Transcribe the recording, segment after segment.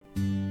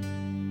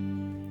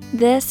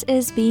This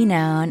is Be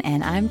Known,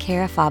 and I'm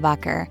Kara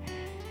Fabacher.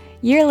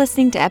 You're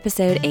listening to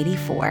episode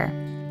 84.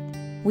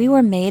 We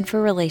were made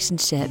for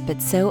relationship,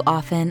 but so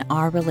often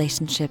our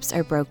relationships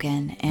are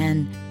broken.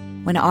 And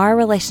when our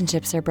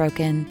relationships are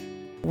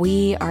broken,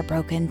 we are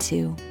broken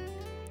too.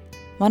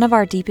 One of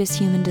our deepest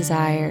human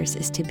desires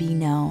is to be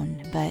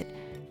known, but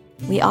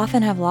we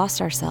often have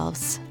lost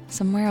ourselves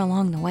somewhere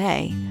along the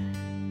way.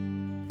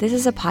 This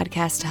is a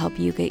podcast to help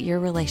you get your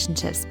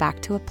relationships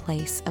back to a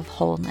place of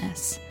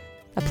wholeness,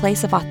 a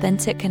place of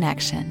authentic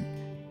connection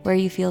where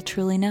you feel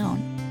truly known.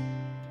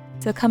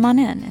 So come on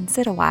in and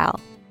sit a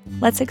while.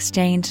 Let's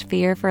exchange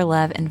fear for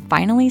love and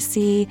finally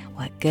see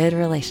what good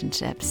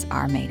relationships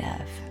are made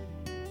of.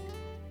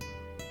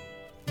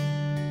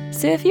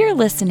 So if you're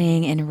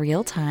listening in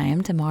real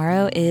time,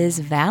 tomorrow is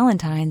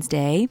Valentine's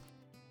Day.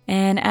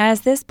 And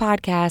as this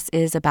podcast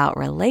is about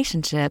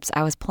relationships,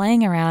 I was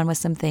playing around with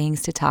some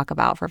things to talk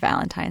about for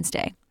Valentine's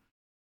Day.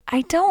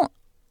 I don't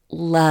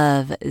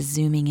love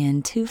zooming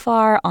in too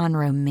far on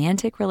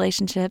romantic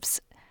relationships,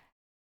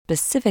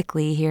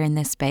 specifically here in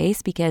this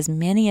space, because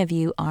many of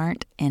you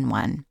aren't in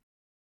one.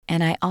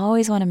 And I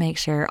always want to make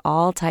sure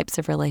all types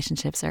of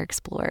relationships are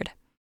explored.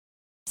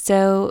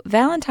 So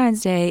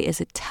Valentine's Day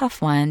is a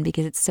tough one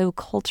because it's so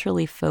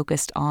culturally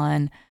focused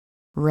on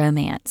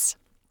romance.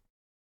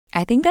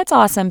 I think that's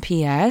awesome,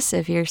 P.S.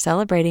 If you're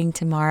celebrating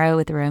tomorrow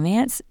with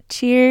romance,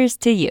 cheers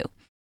to you.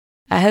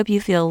 I hope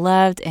you feel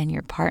loved and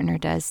your partner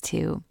does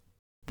too.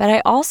 But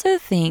I also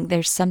think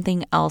there's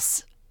something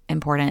else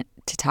important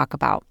to talk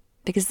about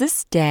because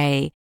this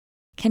day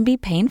can be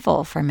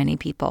painful for many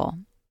people.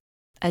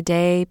 A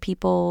day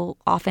people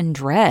often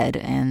dread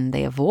and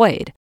they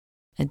avoid.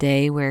 A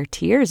day where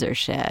tears are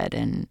shed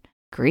and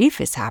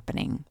grief is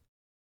happening.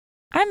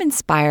 I'm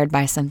inspired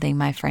by something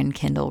my friend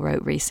Kendall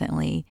wrote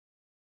recently.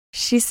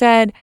 She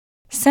said,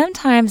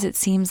 "Sometimes it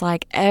seems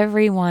like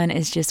everyone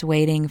is just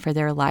waiting for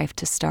their life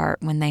to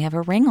start when they have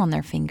a ring on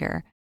their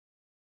finger.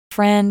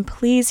 Friend,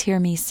 please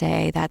hear me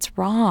say that's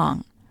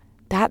wrong.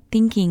 That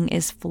thinking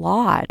is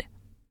flawed."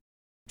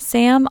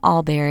 Sam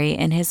Allberry,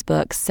 in his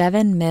book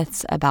 7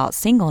 Myths About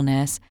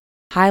Singleness,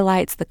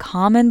 highlights the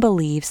common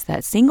beliefs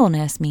that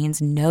singleness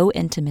means no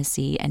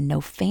intimacy and no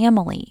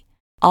family.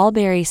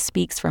 Allberry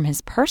speaks from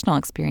his personal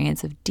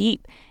experience of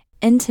deep,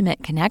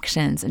 intimate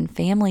connections and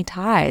family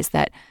ties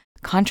that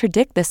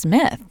contradict this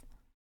myth.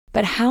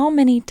 But how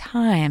many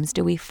times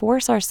do we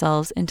force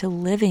ourselves into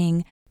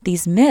living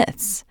these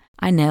myths?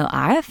 I know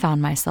I have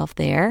found myself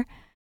there,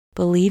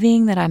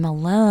 believing that I'm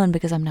alone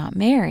because I'm not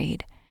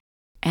married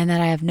and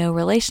that I have no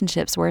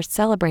relationships worth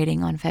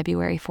celebrating on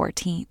February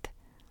 14th.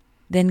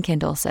 Then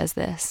Kendall says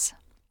this,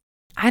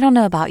 "I don't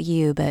know about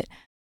you, but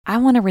I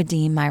want to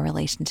redeem my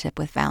relationship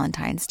with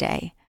Valentine's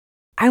Day.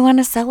 I want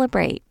to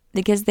celebrate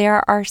because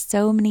there are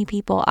so many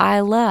people I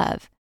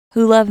love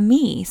who love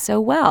me so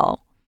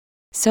well.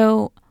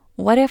 So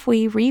what if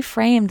we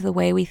reframed the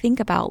way we think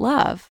about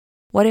love?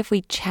 What if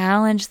we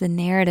challenged the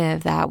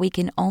narrative that we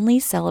can only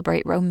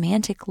celebrate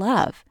romantic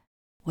love?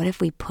 What if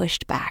we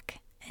pushed back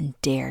and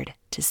dared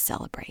to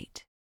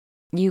celebrate?"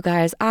 You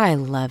guys, I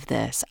love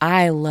this.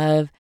 I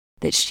love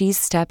that she's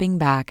stepping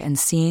back and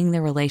seeing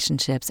the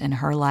relationships in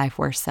her life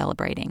worth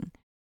celebrating.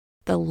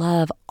 The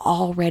love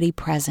already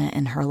present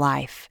in her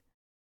life.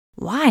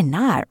 Why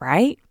not,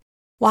 right?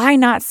 Why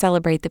not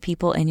celebrate the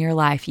people in your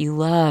life you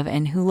love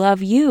and who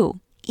love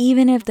you,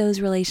 even if those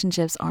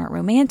relationships aren't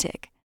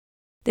romantic?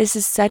 This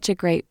is such a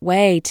great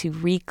way to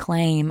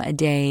reclaim a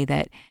day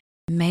that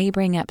may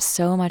bring up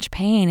so much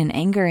pain and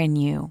anger in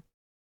you.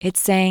 It's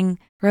saying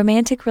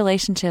romantic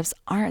relationships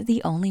aren't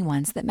the only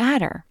ones that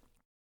matter,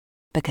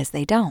 because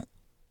they don't.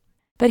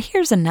 But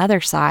here's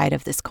another side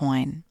of this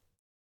coin.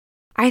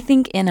 I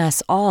think in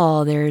us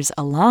all there's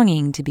a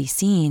longing to be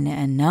seen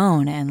and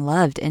known and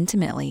loved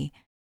intimately.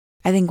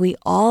 I think we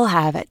all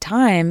have at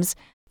times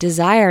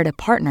desired a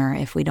partner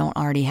if we don't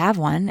already have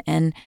one,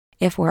 and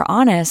if we're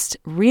honest,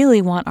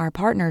 really want our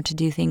partner to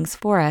do things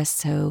for us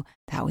so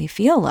that we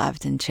feel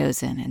loved and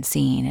chosen and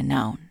seen and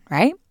known,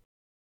 right?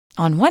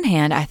 On one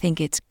hand, I think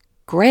it's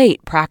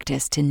great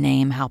practice to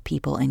name how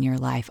people in your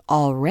life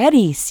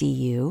already see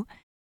you,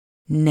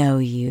 know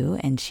you,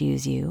 and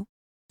choose you,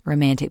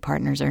 romantic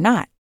partners or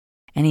not.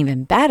 And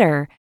even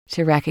better,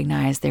 to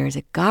recognize there is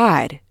a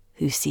God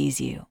who sees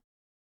you.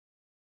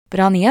 But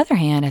on the other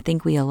hand, I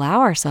think we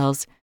allow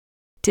ourselves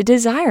to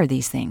desire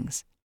these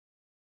things.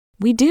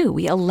 We do.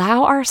 We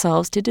allow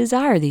ourselves to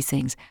desire these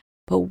things.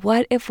 But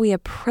what if we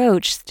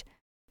approached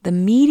the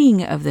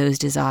meeting of those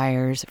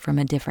desires from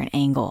a different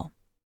angle?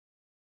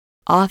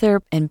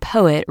 Author and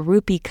poet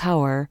Rupi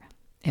Kaur,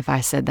 if I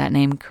said that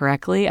name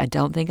correctly, I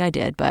don't think I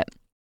did, but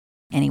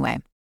anyway,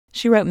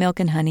 she wrote Milk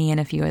and Honey and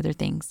a few other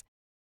things.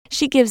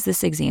 She gives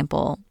this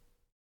example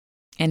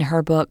in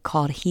her book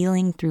called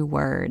Healing Through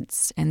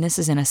Words, and this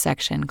is in a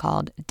section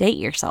called Date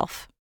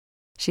Yourself.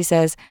 She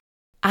says,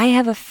 "I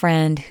have a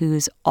friend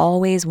who's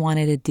always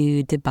wanted a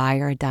dude to buy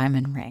her a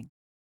diamond ring.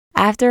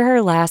 After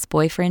her last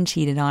boyfriend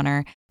cheated on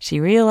her, she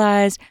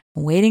realized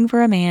waiting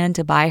for a man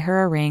to buy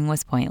her a ring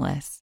was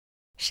pointless.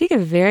 She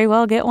could very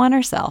well get one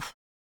herself.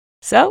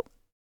 So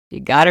She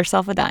got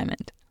herself a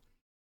diamond.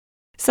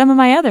 Some of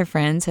my other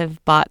friends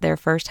have bought their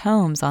first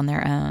homes on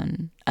their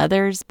own.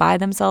 Others buy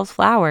themselves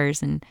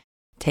flowers and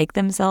take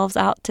themselves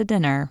out to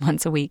dinner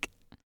once a week.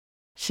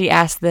 She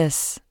asked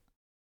this,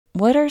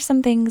 what are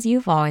some things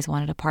you've always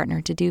wanted a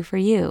partner to do for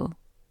you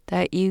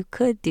that you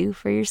could do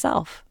for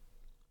yourself?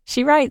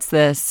 She writes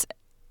this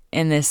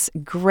in this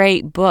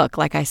great book.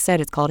 Like I said,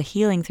 it's called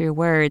Healing Through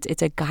Words.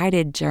 It's a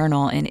guided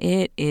journal, and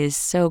it is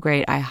so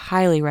great. I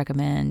highly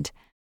recommend.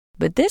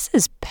 But this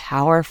is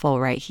powerful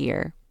right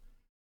here.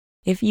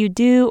 If you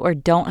do or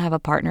don't have a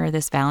partner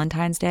this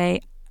Valentine's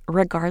Day,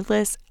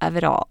 regardless of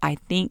it all, I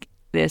think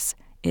this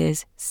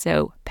is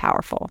so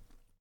powerful.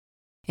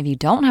 If you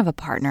don't have a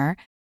partner,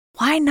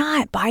 why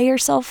not buy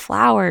yourself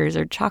flowers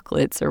or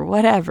chocolates or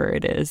whatever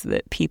it is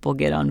that people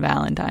get on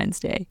Valentine's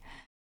Day?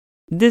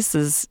 This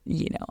is,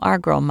 our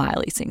girl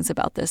Miley sings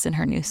about this in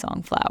her new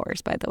song,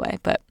 Flowers, by the way.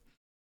 But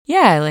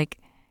yeah,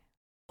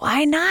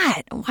 why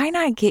not? Why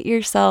not get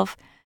yourself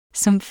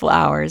some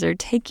flowers or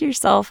take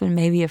yourself and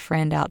maybe a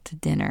friend out to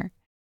dinner?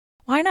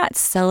 Why not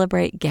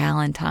celebrate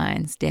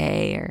Galentine's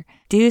Day or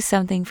do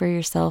something for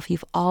yourself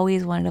you've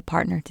always wanted a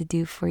partner to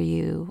do for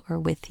you or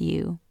with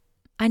you?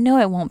 I know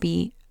it won't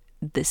be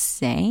the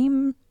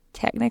same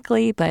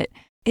technically, but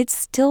it's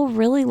still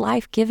really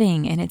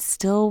life-giving and it's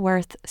still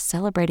worth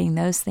celebrating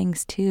those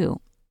things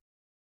too.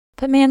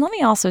 But man, let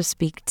me also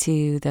speak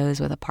to those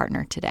with a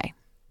partner today.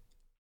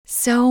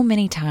 So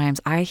many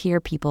times I hear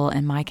people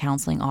in my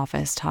counseling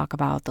office talk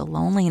about the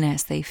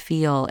loneliness they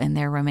feel in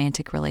their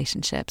romantic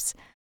relationships,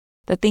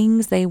 the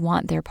things they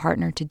want their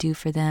partner to do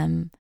for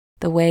them,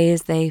 the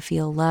ways they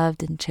feel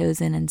loved and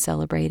chosen and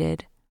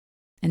celebrated,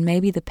 and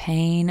maybe the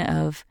pain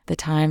of the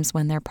times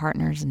when their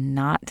partner's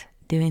not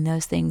doing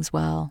those things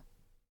well.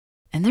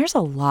 And there's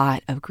a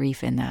lot of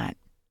grief in that.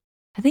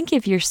 I think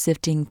if you're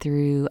sifting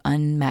through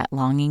unmet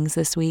longings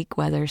this week,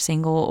 whether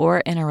single or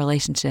in a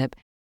relationship,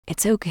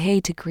 it's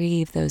okay to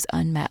grieve those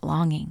unmet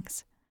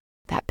longings.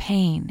 That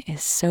pain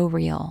is so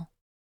real.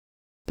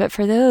 But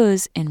for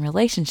those in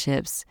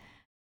relationships,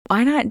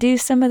 why not do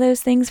some of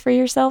those things for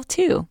yourself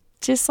too,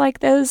 just like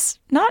those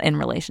not in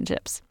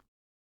relationships?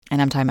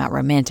 And I'm talking about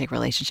romantic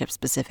relationships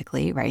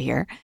specifically right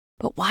here.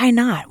 But why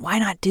not? Why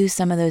not do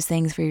some of those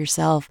things for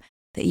yourself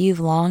that you've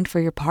longed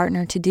for your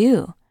partner to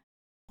do?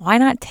 Why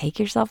not take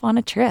yourself on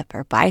a trip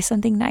or buy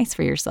something nice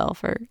for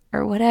yourself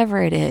or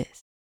whatever it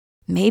is?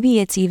 Maybe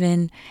it's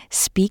even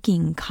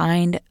speaking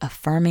kind,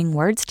 affirming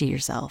words to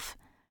yourself.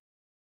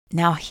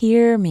 Now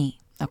hear me,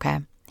 okay?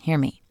 Hear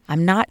me.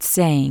 I'm not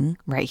saying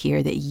right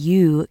here that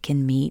you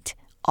can meet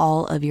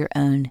all of your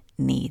own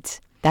needs.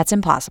 That's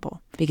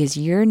impossible because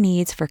your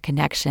needs for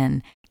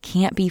connection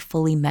can't be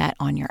fully met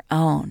on your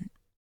own.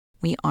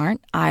 We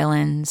aren't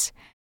islands.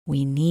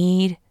 We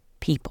need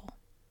people.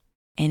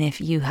 And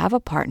if you have a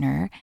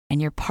partner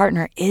and your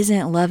partner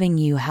isn't loving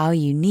you how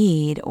you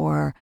need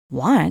or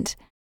want,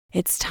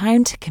 it's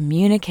time to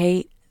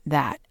communicate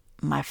that,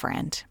 my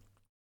friend.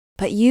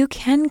 But you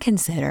can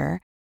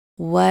consider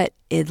what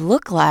it'd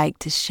look like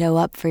to show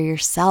up for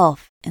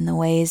yourself in the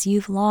ways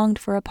you've longed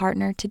for a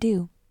partner to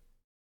do.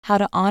 How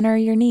to honor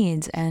your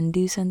needs and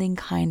do something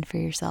kind for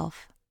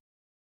yourself.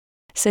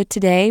 So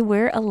today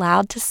we're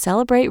allowed to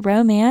celebrate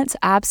romance,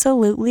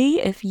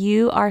 absolutely. If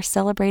you are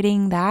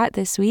celebrating that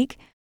this week,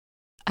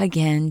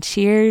 again,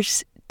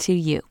 cheers to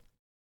you.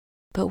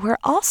 But we're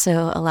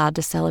also allowed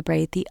to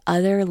celebrate the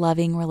other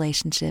loving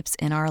relationships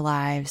in our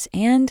lives,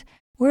 and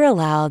we're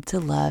allowed to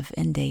love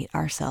and date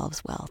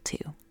ourselves well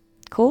too.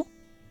 Cool?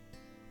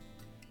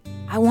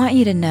 I want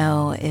you to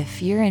know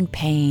if you're in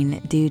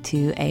pain due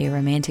to a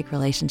romantic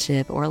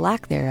relationship or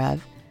lack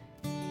thereof,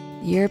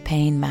 your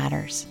pain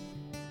matters.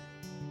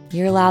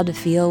 You're allowed to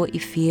feel what you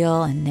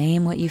feel and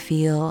name what you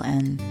feel,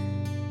 and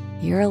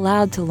you're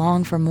allowed to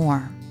long for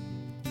more.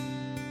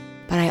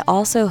 But I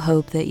also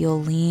hope that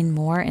you'll lean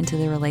more into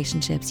the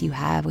relationships you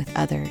have with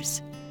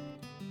others,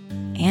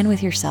 and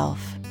with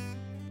yourself,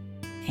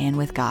 and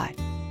with God.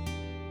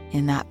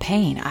 In that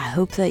pain, I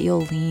hope that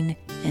you'll lean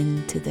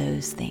into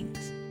those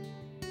things.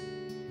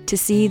 To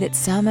see that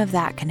some of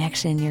that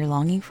connection you're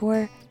longing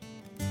for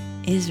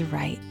is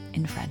right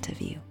in front of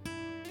you.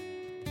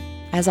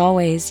 As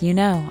always,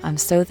 I'm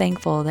so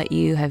thankful that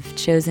you have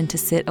chosen to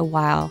sit a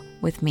while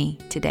with me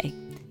today.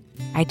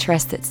 I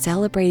trust that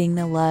celebrating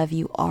the love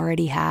you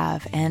already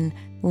have and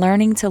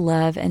learning to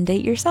love and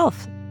date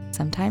yourself,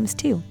 sometimes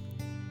too,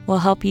 will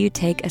help you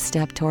take a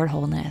step toward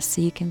wholeness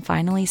so you can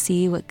finally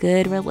see what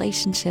good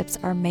relationships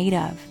are made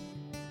of.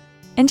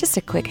 And just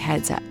a quick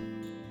heads up,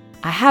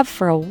 I have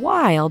for a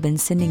while been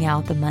sending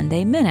out the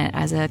Monday Minute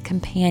as a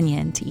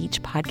companion to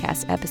each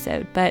podcast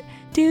episode, but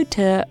due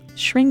to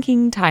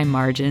shrinking time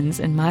margins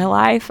in my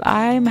life,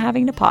 I'm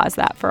having to pause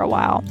that for a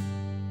while.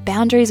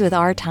 Boundaries with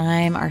our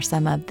time are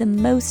some of the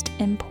most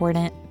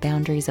important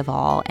boundaries of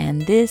all,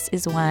 and this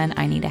is one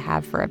I need to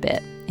have for a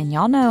bit. And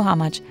y'all know how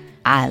much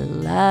I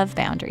love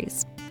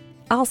boundaries.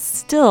 I'll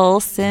still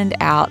send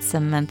out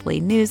some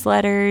monthly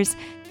newsletters,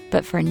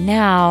 but for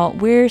now,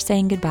 we're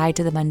saying goodbye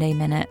to the Monday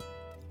Minute.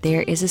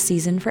 There is a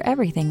season for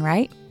everything,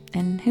 right?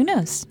 And who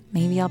knows,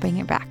 maybe I'll bring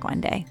it back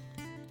one day.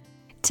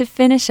 To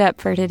finish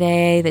up for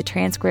today, the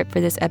transcript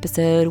for this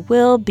episode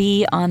will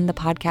be on the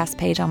podcast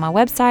page on my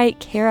website,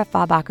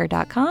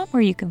 KaraFabacher.com,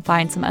 where you can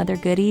find some other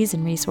goodies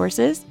and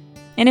resources.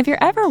 And if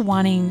you're ever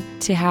wanting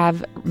to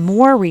have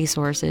more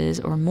resources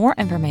or more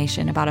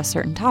information about a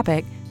certain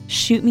topic,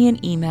 shoot me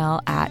an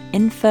email at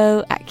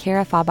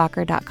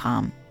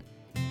info@KaraFabacher.com.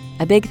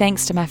 A big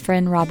thanks to my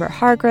friend Robert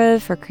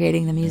Hargrove for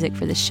creating the music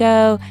for the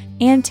show,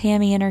 and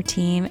Tammy and her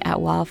team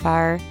at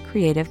Wildfire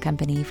Creative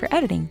Company for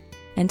editing.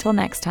 Until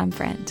next time,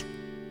 friend.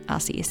 I'll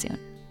see you soon.